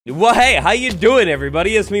Well, hey, how you doing,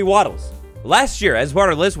 everybody? It's me, Waddles. Last year, as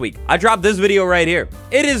part of List Week, I dropped this video right here.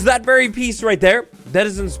 It is that very piece right there that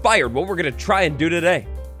has inspired what we're going to try and do today.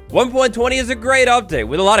 1.20 is a great update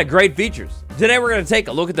with a lot of great features. Today, we're going to take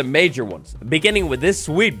a look at the major ones, beginning with this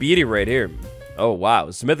sweet beauty right here. Oh, wow,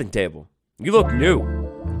 smithing table. You look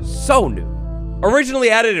new. So new. Originally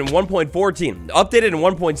added in 1.14, updated in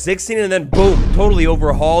 1.16, and then boom, totally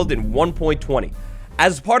overhauled in 1.20.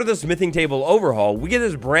 As part of the smithing table overhaul, we get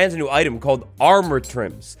this brand new item called armor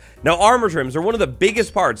trims. Now, armor trims are one of the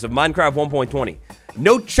biggest parts of Minecraft 1.20.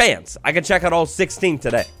 No chance I can check out all 16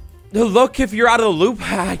 today. Look, if you're out of the loop,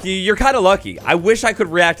 you're kind of lucky. I wish I could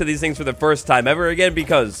react to these things for the first time ever again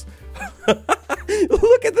because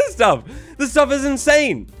look at this stuff. This stuff is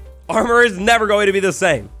insane. Armor is never going to be the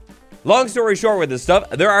same. Long story short with this stuff,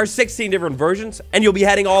 there are 16 different versions, and you'll be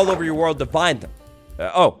heading all over your world to find them.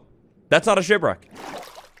 Oh, that's not a shipwreck.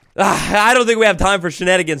 I don't think we have time for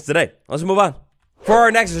shenanigans today. Let's move on. For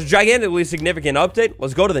our next gigantically significant update,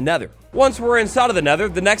 let's go to the Nether. Once we're inside of the Nether,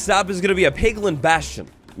 the next stop is going to be a Piglin Bastion.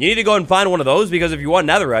 You need to go and find one of those because if you want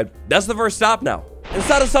Netherite, that's the first stop now.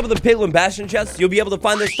 Inside of some of the Piglin Bastion chests, you'll be able to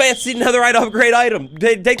find this fancy Netherite upgrade item.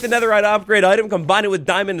 Take the Netherite upgrade item, combine it with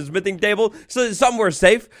diamond and smithing table, so that somewhere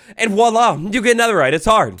safe, and voila, you get Netherite. It's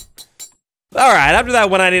hard. Alright, after that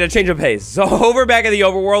one, I need a change of pace. So over back in the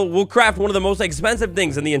overworld, we'll craft one of the most expensive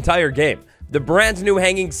things in the entire game. The brand new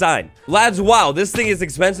hanging sign. Lads, wow, this thing is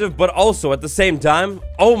expensive, but also at the same time,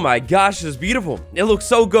 oh my gosh, it's beautiful. It looks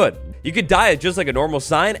so good. You could dye it just like a normal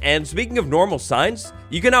sign, and speaking of normal signs,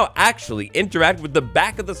 you can now actually interact with the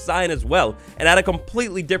back of the sign as well, and add a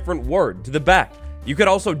completely different word to the back. You could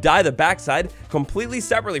also dye the back side completely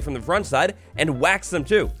separately from the front side, and wax them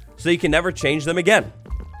too, so you can never change them again.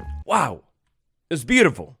 Wow. It's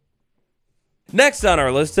beautiful. Next on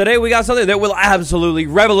our list today, we got something that will absolutely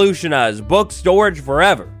revolutionize book storage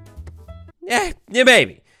forever. Yeah,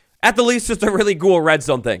 maybe. At the least, it's a really cool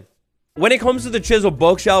redstone thing. When it comes to the chisel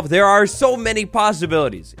bookshelf, there are so many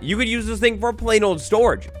possibilities. You could use this thing for plain old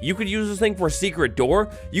storage. You could use this thing for a secret door.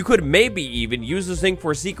 You could maybe even use this thing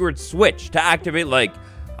for a secret switch to activate, like,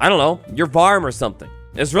 I don't know, your farm or something.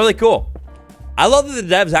 It's really cool. I love that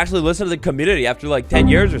the devs actually listen to the community after like 10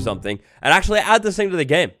 years or something and actually add this thing to the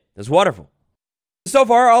game. It's wonderful. So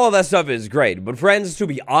far, all of that stuff is great, but friends, to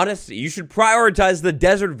be honest, you should prioritize the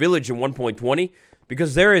desert village in 1.20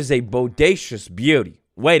 because there is a bodacious beauty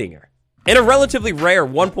waiting here. In a relatively rare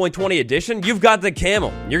 1.20 edition, you've got the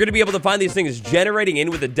camel. You're going to be able to find these things generating in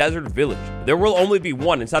with the desert village. There will only be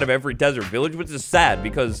one inside of every desert village, which is sad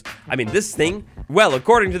because, I mean, this thing, well,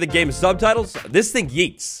 according to the game's subtitles, this thing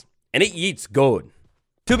yeets. And it yeets good.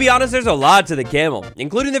 To be honest, there's a lot to the camel,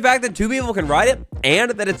 including the fact that 2 people can ride it,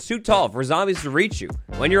 and that it's too tall for zombies to reach you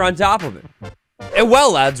when you're on top of it. And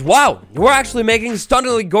well, lads, wow, we're actually making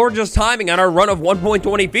stunningly gorgeous timing on our run of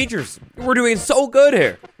 1.20 features. We're doing so good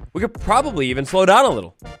here. We could probably even slow down a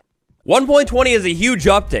little. 1.20 is a huge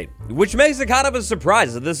update, which makes it kind of a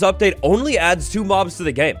surprise that this update only adds 2 mobs to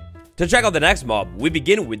the game. To check out the next mob, we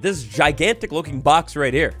begin with this gigantic looking box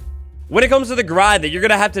right here. When it comes to the grind that you're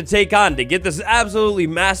gonna have to take on to get this absolutely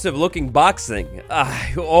massive looking box thing,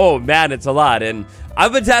 oh man, it's a lot, and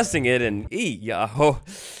I've been testing it, and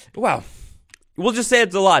wow, we'll just say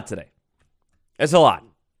it's a lot today. It's a lot.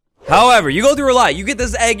 However, you go through a lot. You get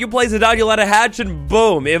this egg, you place it down, you let it hatch, and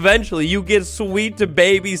boom, eventually you get sweet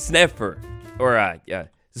baby sniffer, or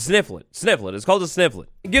Snifflet. It's called a Snifflet.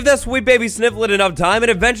 Give that sweet baby Snifflet enough time, and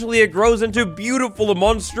eventually it grows into beautiful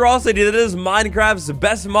monstrosity that is Minecraft's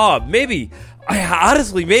best mob. Maybe,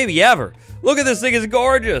 honestly, maybe ever. Look at this thing, it's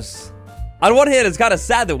gorgeous. On one hand, it's kind of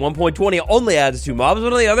sad that 1.20 only adds 2 mobs,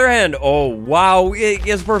 but on the other hand, oh wow, it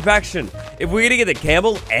is perfection. If we're gonna get the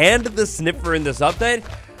camel and the sniffer in this update,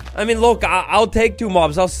 I mean, look, I'll take 2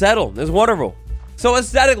 mobs, I'll settle. It's wonderful. So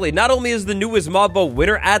aesthetically, not only is the newest mob boat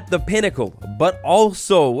winner at the pinnacle, but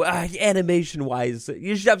also animation-wise,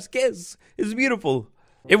 your chef's kiss is beautiful.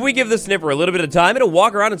 If we give the sniffer a little bit of time, it'll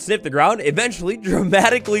walk around and sniff the ground, eventually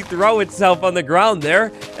dramatically throw itself on the ground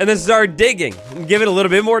there, and then start digging. And give it a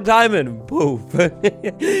little bit more time, and poof.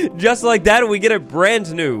 Just like that, we get it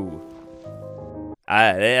brand new.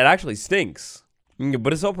 It actually stinks,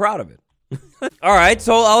 but it's so proud of it. Alright,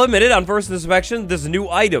 so I'll admit it, on first inspection, this new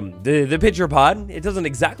item, the pitcher pod, it doesn't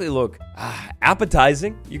exactly look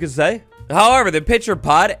appetizing, you could say. However, the pitcher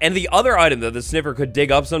pod and the other item that the sniffer could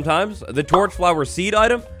dig up sometimes, the torchflower seed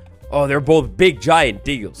item, oh, they're both big giant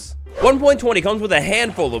deals. 1.20 comes with a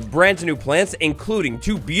handful of brand new plants, including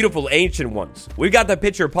 2 beautiful ancient ones. We've got the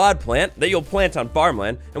pitcher pod plant that you'll plant on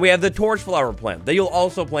farmland, and we have the torchflower plant that you'll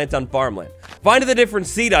also plant on farmland. Find the different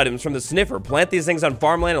seed items from the sniffer, plant these things on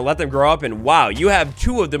farmland and let them grow up, and wow, you have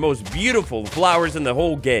two of the most beautiful flowers in the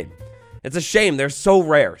whole game. It's a shame they're so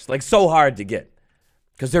rare, like so hard to get,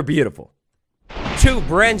 because they're beautiful. 2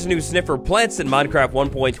 brand new sniffer plants in Minecraft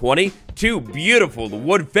 1.20, 2 beautiful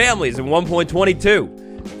wood families in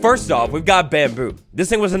 1.22. First off, we've got bamboo. This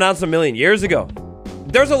thing was announced a million years ago.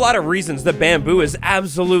 There's a lot of reasons that bamboo is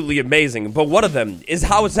absolutely amazing, but one of them is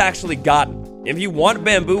how it's actually gotten. If you want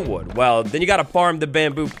bamboo wood, well, then you gotta farm the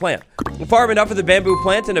bamboo plant. Farm enough of the bamboo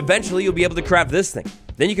plant and eventually you'll be able to craft this thing.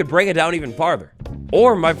 Then you can break it down even farther.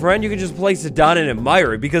 Or, my friend, you can just place it down and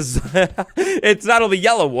admire it because it's not only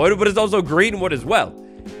yellow wood, but it's also green wood as well.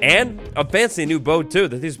 And a fancy new bow too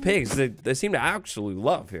that these pigs, they seem to actually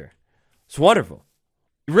love here. It's wonderful.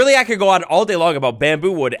 Really, I could go on all day long about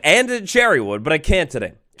bamboo wood and cherry wood, but I can't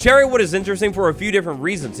today. Cherry wood is interesting for a few different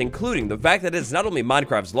reasons, including the fact that it's not only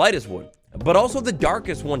Minecraft's lightest wood, but also the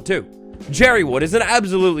darkest one too. Cherry wood is an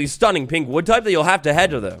absolutely stunning pink wood type that you'll have to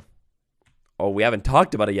head to though. Oh, we haven't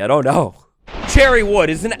talked about it yet, oh no. Cherry wood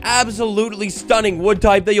is an absolutely stunning wood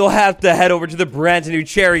type that you'll have to head over to the brand new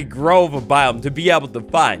Cherry Grove biome to be able to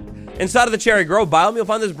find. Inside of the Cherry Grove biome, you'll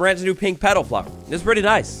find this brand new pink petal flower. It's pretty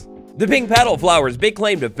nice. The pink petal flower's big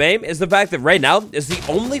claim to fame is the fact that right now, it's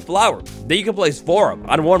the only flower that you can place 4 of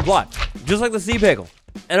on one block, just like the sea pickle.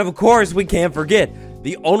 And of course, we can't forget,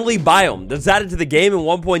 the only biome that's added to the game in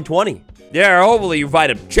 1.20. Yeah, hopefully you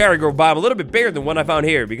find a Cherry Grove biome a little bit bigger than one I found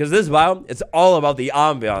here, because this biome, it's all about the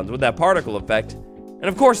ambiance with that particle effect, and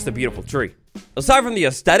of course the beautiful tree. Aside from the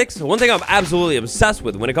aesthetics, one thing I'm absolutely obsessed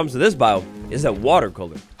with when it comes to this biome is that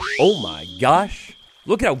watercolor. Oh my gosh,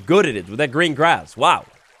 look at how good it is with that green grass, wow.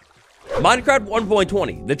 Minecraft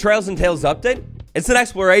 1.20, the Trails and Tales update, it's an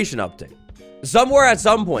exploration update. Somewhere at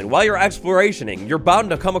some point, while you're explorationing, you're bound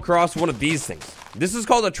to come across one of these things. This is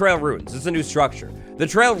called the Trail Ruins. It's a new structure. The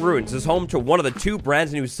Trail Ruins is home to one of the 2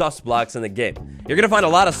 brand new sus blocks in the game. You're gonna find a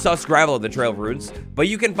lot of sus gravel in the Trail Ruins, but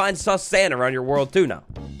you can find sus sand around your world too now.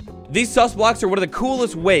 These sus blocks are one of the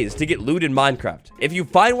coolest ways to get loot in Minecraft. If you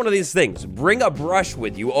find one of these things, bring a brush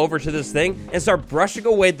with you over to this thing and start brushing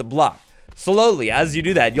away the block. Slowly, as you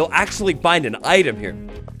do that, you'll actually find an item here.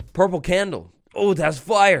 Purple candle. Oh, that's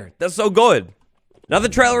fire. That's so good. Now, the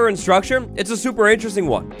Trail Ruin structure, it's a super interesting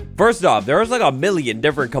one. First off, there's like a million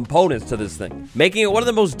different components to this thing, making it one of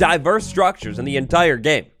the most diverse structures in the entire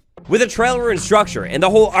game. With the Trail Ruin structure and the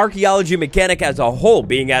whole archaeology mechanic as a whole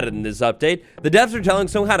being added in this update, the devs are telling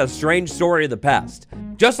some kind of strange story of the past.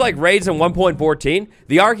 Just like raids in 1.14,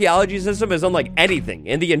 the archaeology system is unlike anything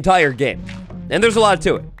in the entire game. And there's a lot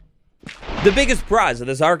to it. The biggest prize of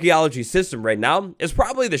this archaeology system right now is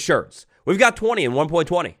probably the shards. We've got 20 in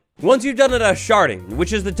 1.20. Once you've done enough sharding,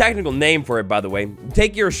 which is the technical name for it by the way,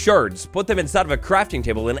 take your shards, put them inside of a crafting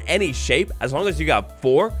table in any shape, as long as you got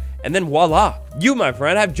 4, and then voila! You, my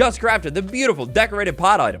friend, have just crafted the beautiful decorated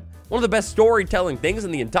pot item, one of the best storytelling things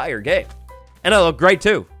in the entire game. And I look great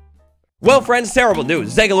too. Well friends, terrible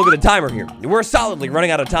news. Take a look at the timer here. We're solidly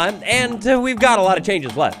running out of time, and we've got a lot of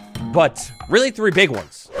changes left. But really 3 big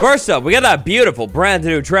ones. First up, we got that beautiful brand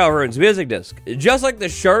new Trail Ruins music disc. Just like the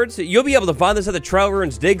shards, you'll be able to find this at the Trail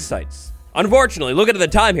Ruins dig sites. Unfortunately, looking at the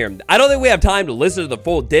time here, I don't think we have time to listen to the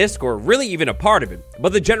full disc or really even a part of it.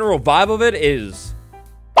 But the general vibe of it is,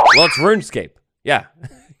 well, it's RuneScape. Yeah.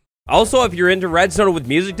 Also, if you're into redstone with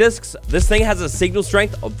music discs, this thing has a signal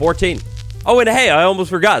strength of 14. Oh, and hey, I almost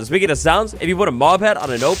forgot. Speaking of sounds, if you put a mob head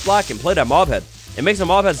on an oak block and play that mob head, it makes a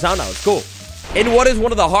mob head sound now. It's cool. And what is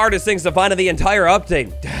one of the hardest things to find in the entire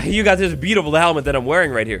update? You got this beautiful helmet that I'm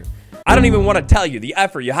wearing right here. I don't even want to tell you the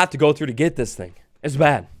effort you have to go through to get this thing. It's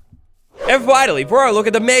bad. And finally, for our look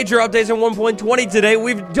at the major updates in 1.20 today,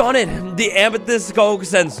 we've done it. The Amethyst Skulk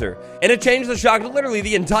Sensor. And it changed the shock to literally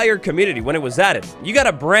the entire community when it was added. You got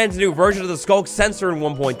a brand new version of the Skulk Sensor in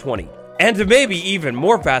 1.20. And to maybe even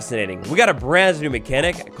more fascinating, we got a brand new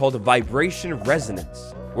mechanic called Vibration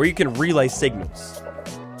Resonance, where you can relay signals.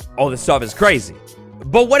 Oh, this stuff is crazy.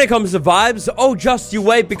 But when it comes to vibes, oh, just you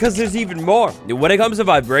wait, because there's even more. When it comes to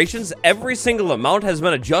vibrations, every single amount has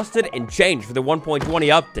been adjusted and changed for the 1.20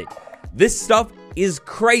 update. This stuff is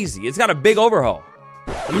crazy. It's got a big overhaul.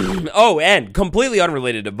 Oh, and completely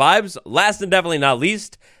unrelated to vibes, last and definitely not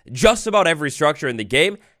least, just about every structure in the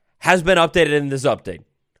game has been updated in this update.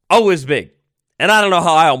 Always big. And I don't know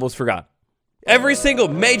how I almost forgot. Every single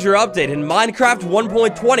major update in Minecraft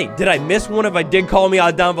 1.20. Did I miss one? If I did, call me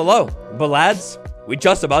out down below. But lads, we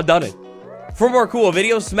just about done it. For more cool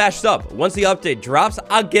videos, smash sub. Once the update drops,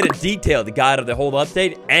 I'll get a detailed guide of the whole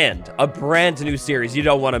update and a brand new series. You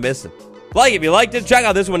don't want to miss it. Like if you liked it, check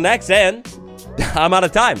out this one next, and I'm out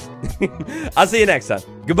of time. I'll see you next time.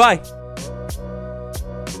 Goodbye.